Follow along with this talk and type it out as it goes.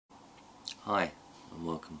Hi, and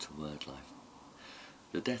welcome to Word Life.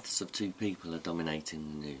 The deaths of two people are dominating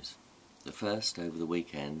the news. The first over the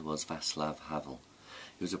weekend was Václav Havel.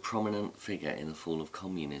 He was a prominent figure in the fall of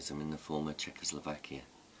communism in the former Czechoslovakia.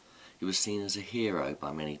 He was seen as a hero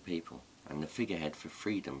by many people, and the figurehead for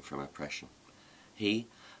freedom from oppression. He,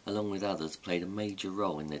 along with others, played a major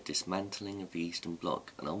role in the dismantling of the Eastern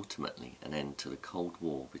Bloc and ultimately an end to the Cold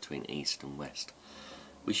War between East and West.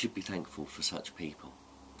 We should be thankful for such people.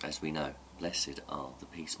 As we know, blessed are the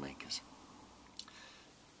peacemakers.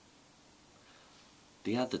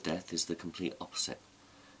 The other death is the complete opposite.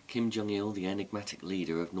 Kim Jong-il, the enigmatic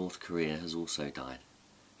leader of North Korea, has also died.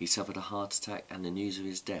 He suffered a heart attack, and the news of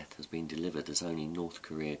his death has been delivered as only North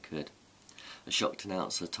Korea could. A shocked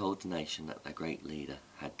announcer told the nation that their great leader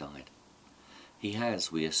had died. He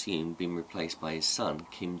has, we assume, been replaced by his son,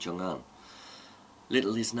 Kim Jong-un.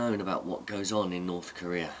 Little is known about what goes on in North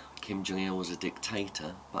Korea. Kim Jong-il was a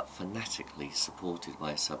dictator, but fanatically supported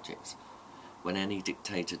by his subjects. When any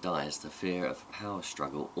dictator dies, the fear of a power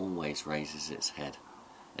struggle always raises its head.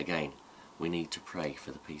 Again, we need to pray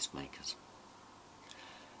for the peacemakers.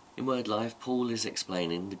 In Word Life, Paul is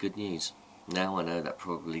explaining the good news. Now I know that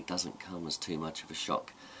probably doesn't come as too much of a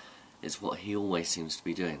shock. It's what he always seems to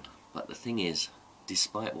be doing. But the thing is,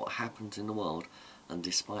 despite what happens in the world, and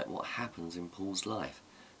despite what happens in Paul's life,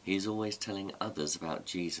 he is always telling others about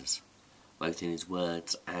Jesus, both in his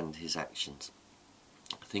words and his actions.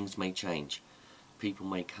 Things may change, people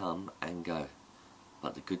may come and go,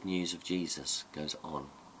 but the good news of Jesus goes on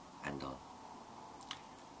and on.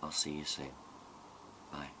 I'll see you soon.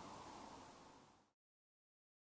 Bye.